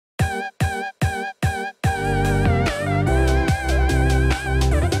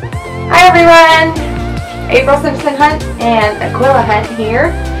everyone, April Simpson Hunt and Aquila Hunt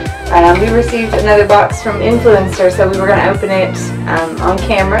here. We received another box from Influenster, so we were going to open it on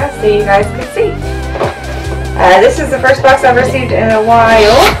camera so you guys could see. This is the first box I've received in a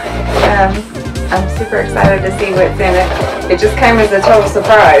while. I'm super excited to see what's in it. It just came as a total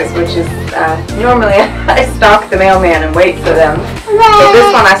surprise, which is normally I stalk the mailman and wait for them. But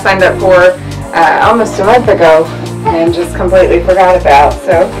this one I signed up for almost a month ago and just completely forgot about,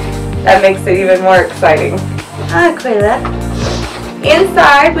 so that makes it even more exciting. Aquila.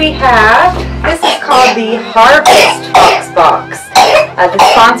 Inside we have, this is called the Harvest VoxBox. The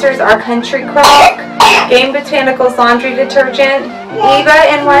sponsors are Country Crock, Game Botanicals Laundry Detergent, Eva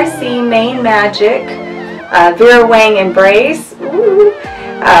NYC Main Magic, Vera Wang Embrace,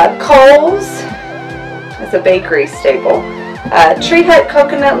 Kohl's, that's a bakery staple, Tree Hut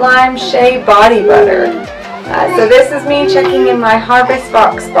Coconut Lime Shea Body Butter. So this is me checking in my Harvest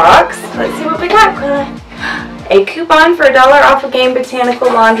VoxBox. Let's see what we got, Aquila. A coupon for $1 off of Game Botanical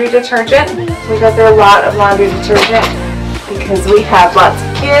Laundry Detergent. We got through a lot of laundry detergent because we have lots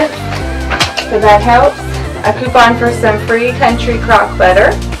of kids, so that helps. A coupon for some free Country Crock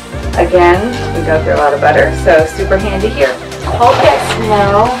butter. Again, we go through a lot of butter, so super handy here. Hold this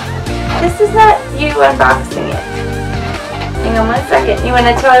now. This is not you unboxing it. Hang on one second. You want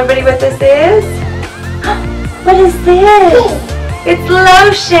to tell everybody what this is? What is this? It's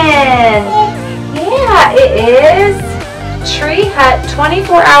lotion. Yeah, it is Tree Hut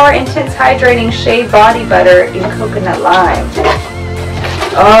 24-hour Intense Hydrating Shea Body Butter in Coconut Lime.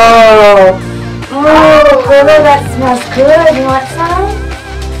 Oh, Aquila, that smells good. You want some?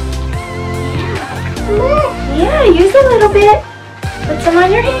 Yeah, use a little bit. Put some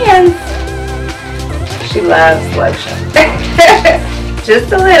on your hands. She loves lotion.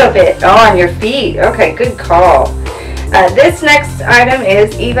 Just a little bit. Oh, on your feet. Okay, good call. This next item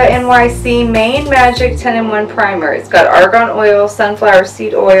is Eva NYC Main Magic 10-in-1 Primer. It's got argan oil, sunflower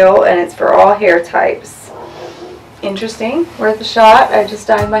seed oil, and it's for all hair types. Interesting. Worth a shot. I just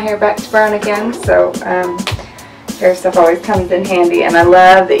dyed my hair back to brown again, so hair stuff always comes in handy. And I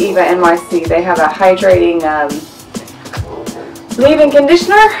love the Eva NYC. They have a hydrating leave-in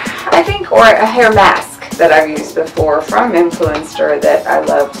conditioner, I think, or a hair mask that I've used before from Influenster that I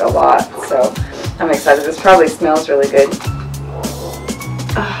loved a lot. So I'm excited. This probably smells really good.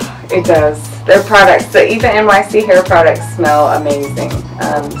 Oh, it does. Their products, the Eva NYC hair products, smell amazing.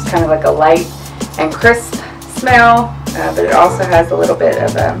 It's kind of like a light and crisp smell, but it also has a little bit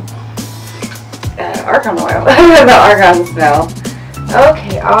of argan oil, the argan smell.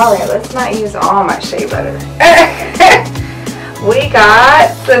 Okay, alright, let's not use all my shea butter. We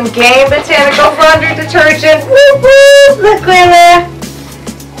got some Game Botanicals Laundry Detergent. Woo woo! Look, Aquila.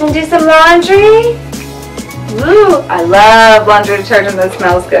 And do some laundry. Woo! I love laundry detergent that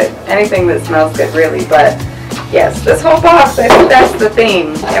smells good. Anything that smells good, really. But yes, this whole box, I think that's the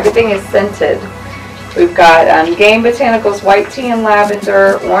theme. Everything is scented. We've got Game Botanicals White Tea and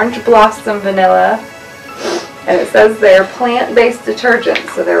Lavender, Orange Blossom Vanilla, and it says they're plant-based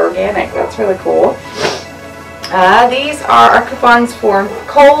detergents, so they're organic. That's really cool. These are our coupons for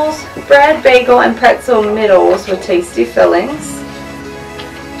Kohl's bread, bagel, and pretzel middles with tasty fillings.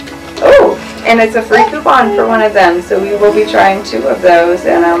 Oh, and it's a free coupon for one of them, so we will be trying 2 of those,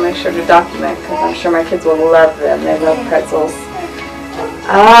 and I'll make sure to document because I'm sure my kids will love them. They love pretzels.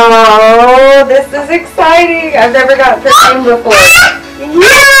 Oh, this is exciting. I've never got perfume before.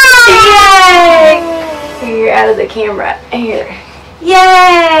 Yay! Here, you're out of the camera. Here.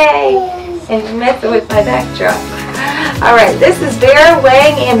 Yay! And messing with my backdrop. Alright, this is Vera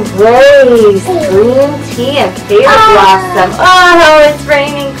Wang Embrace Green Tea and Fairy Blossom. Oh, it's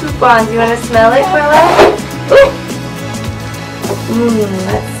raining coupons. You want to smell it, Aquila? Ooh.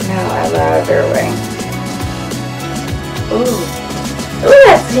 That smell. I love Vera Wang. Ooh. Ooh,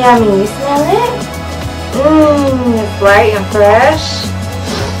 that's yummy. You smell it? It's light and fresh.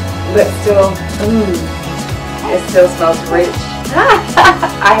 But still, it still smells rich.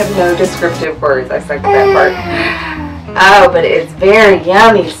 I have no descriptive words. I sucked at that part. Oh, but it's very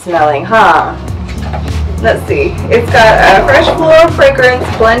yummy smelling, huh? Let's see. It's got a fresh floral fragrance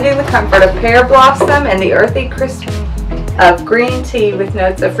blending the comfort of pear blossom and the earthy crisp of green tea with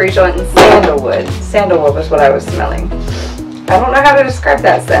notes of free joint and sandalwood. Sandalwood was what I was smelling. I don't know how to describe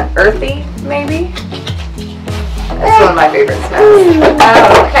that scent. Earthy, maybe? That's one of my favorite smells.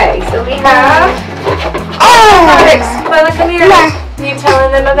 Okay, so we have products. Aquila, come here. You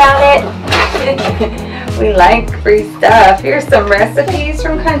telling them about it? We like free stuff. Here's some recipes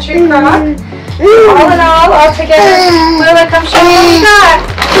from Country Crock. All in all together. Aquila, come show me what we got.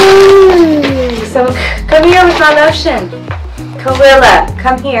 So come here with my lotion. Aquila,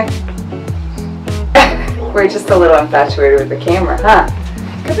 come here. We're just a little infatuated with the camera, huh?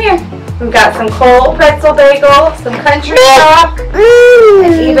 Come here. We've got some cold pretzel bagel, some country stock,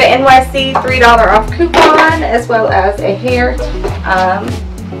 an Eva NYC $3 off coupon, as well as a hair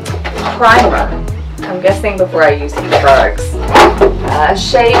primer. I'm guessing before I use these products.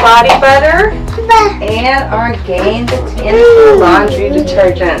 Shea body butter, and our Gain the Tin laundry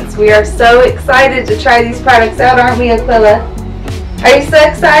detergents. We are so excited to try these products out, aren't we, Aquila? Are you so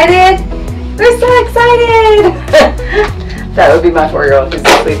excited? We're so excited! That would be my 4-year-old who's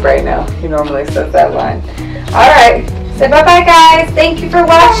asleep right now. He normally says that line. Alright, say bye-bye guys. Thank you for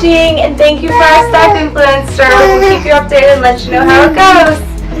watching, and thank you for our stock influencer. We'll keep you updated and let you know how it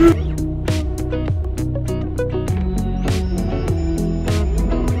goes.